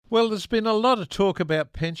Well, there's been a lot of talk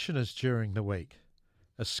about pensioners during the week.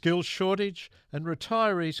 A skills shortage and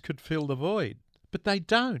retirees could fill the void, but they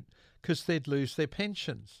don't because they'd lose their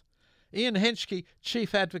pensions. Ian Henschke,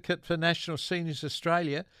 Chief Advocate for National Seniors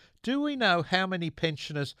Australia, do we know how many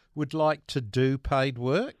pensioners would like to do paid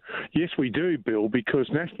work? Yes, we do, Bill, because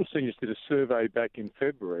National Seniors did a survey back in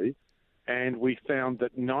February and we found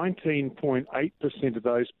that 19.8% of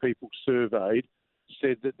those people surveyed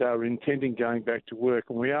said that they were intending going back to work.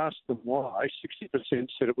 And we asked them why. 60%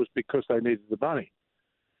 said it was because they needed the money.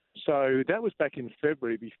 So that was back in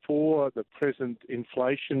February before the present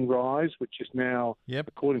inflation rise, which is now,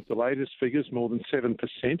 according to the latest figures, more than 7%.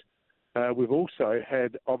 We've also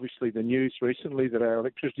had, obviously, the news recently that our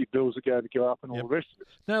electricity bills are going to go up and all the rest of it.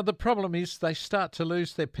 Now, the problem is they start to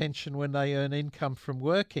lose their pension when they earn income from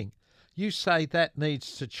working. You say that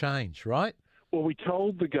needs to change, right? Well, we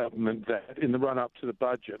told the government that in the run-up to the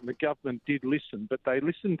budget, and the government did listen, but they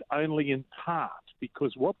listened only in part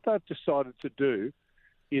because what they've decided to do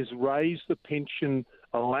is raise the pension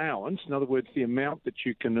allowance, in other words, the amount that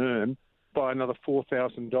you can earn, by another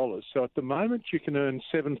 $4,000. So at the moment you can earn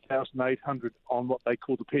 $7,800 on what they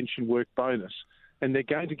call the pension work bonus, and they're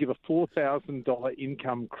going to give a $4,000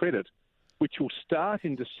 income credit, which will start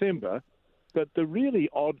in December. But the really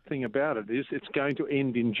odd thing about it is it's going to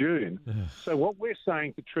end in June. So what we're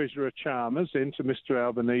saying to Treasurer Chalmers and to Mr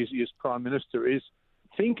Albanese as Prime Minister is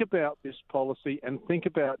think about this policy and think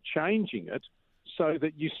about changing it so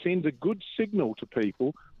that you send a good signal to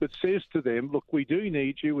people that says to them, look, we do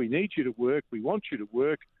need you, we need you to work, we want you to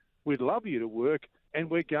work, we'd love you to work, and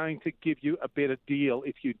we're going to give you a better deal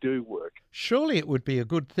if you do work. Surely it would be a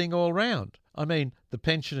good thing all round. I mean, the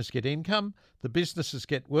pensioners get income, the businesses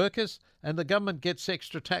get workers, and the government gets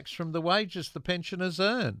extra tax from the wages the pensioners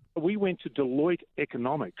earn. We went to Deloitte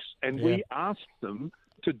Economics and we asked them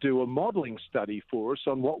to do a modelling study for us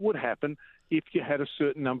on what would happen if you had a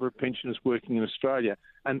certain number of pensioners working in Australia.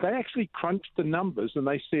 And they actually crunched the numbers and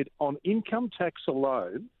they said on income tax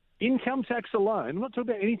alone, I'm not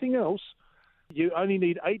talking about anything else, you only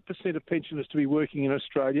need 8% of pensioners to be working in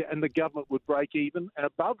Australia and the government would break even, and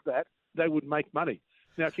above that, they would make money.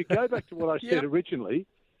 Now, if you go back to what I said originally,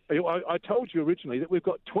 I told you originally that we've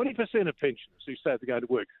got 20% of pensioners who say they're going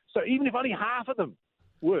to work. So even if only half of them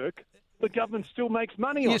work, the government still makes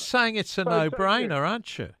money on it. You're saying it's a no-brainer,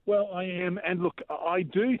 aren't you? Well, I am. And look, I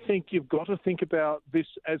do think you've got to think about this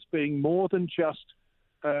as being more than just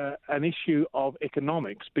an issue of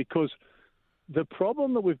economics, because the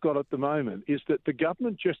problem that we've got at the moment is that the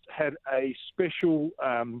government just had a special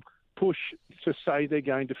push to say they're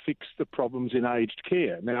going to fix the problems in aged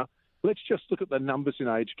care. Now, let's just look at the numbers in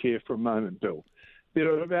aged care for a moment, Bill.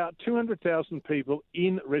 There are about 200,000 people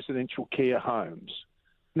in residential care homes.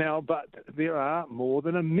 Now, but there are more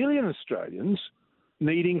than 1 million Australians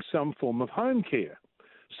needing some form of home care.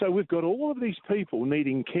 So we've got all of these people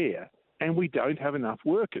needing care and we don't have enough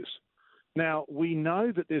workers. Now, we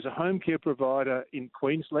know that there's a home care provider in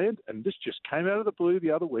Queensland, and this just came out of the blue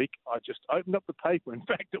the other week. I just opened up the paper. In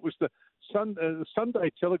fact, it was the Sunday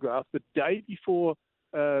Telegraph the day before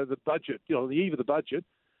the budget, the eve of the budget,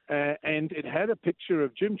 and it had a picture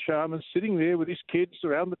of Jim Chalmers sitting there with his kids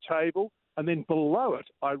around the table, and then below it,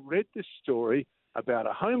 I read this story about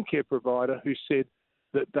a home care provider who said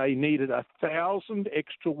that they needed 1,000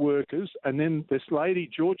 extra workers, and then this lady,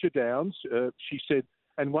 Georgia Downs, she said,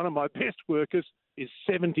 and one of my best workers is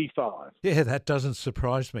 75. Yeah, that doesn't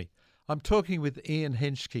surprise me. I'm talking with Ian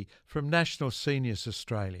Henschke from National Seniors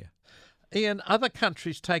Australia. Ian, other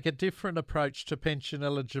countries take a different approach to pension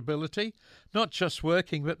eligibility, not just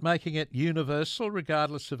working, but making it universal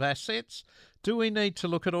regardless of assets. Do we need to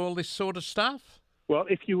look at all this sort of stuff? Well,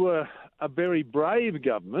 if you were a very brave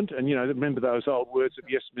government, and, remember those old words of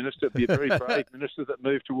yes, minister, be a very brave minister that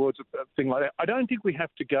moved towards a thing like that. I don't think we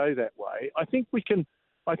have to go that way. I think we can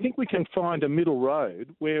find a middle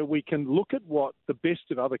road where we can look at what the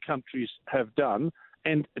best of other countries have done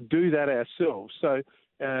and do that ourselves. So,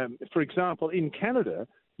 for example, in Canada,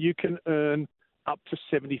 you can earn up to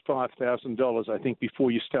 $75,000, I think,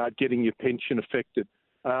 before you start getting your pension affected.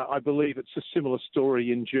 I believe it's a similar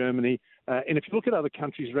story in Germany. And if you look at other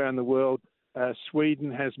countries around the world,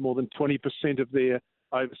 Sweden has more than 20% of their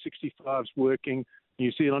over 65s working.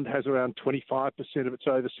 New Zealand has around 25% of its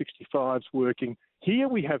over 65s working. Here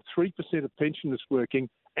we have 3% of pensioners working,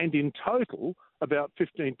 and in total, about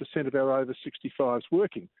 15% of our over 65s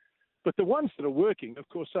working. But the ones that are working, of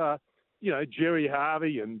course, are, Jerry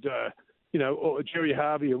Harvey and, or Jerry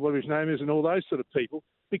Harvey and whatever his name is and all those sort of people,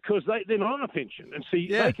 because they're not on a pension. And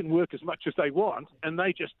they can work as much as they want and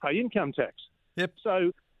they just pay income tax. Yep.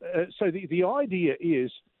 So the idea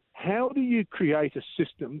is how do you create a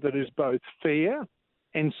system that is both fair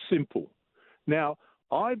and simple? Now,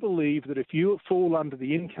 I believe that if you fall under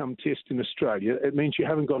the income test in Australia, it means you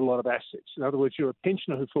haven't got a lot of assets. In other words, you're a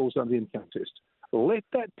pensioner who falls under the income test. Let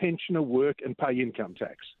that pensioner work and pay income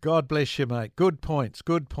tax. God bless you, mate. Good points,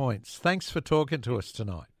 good points. Thanks for talking to us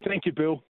tonight. Thank you, Bill.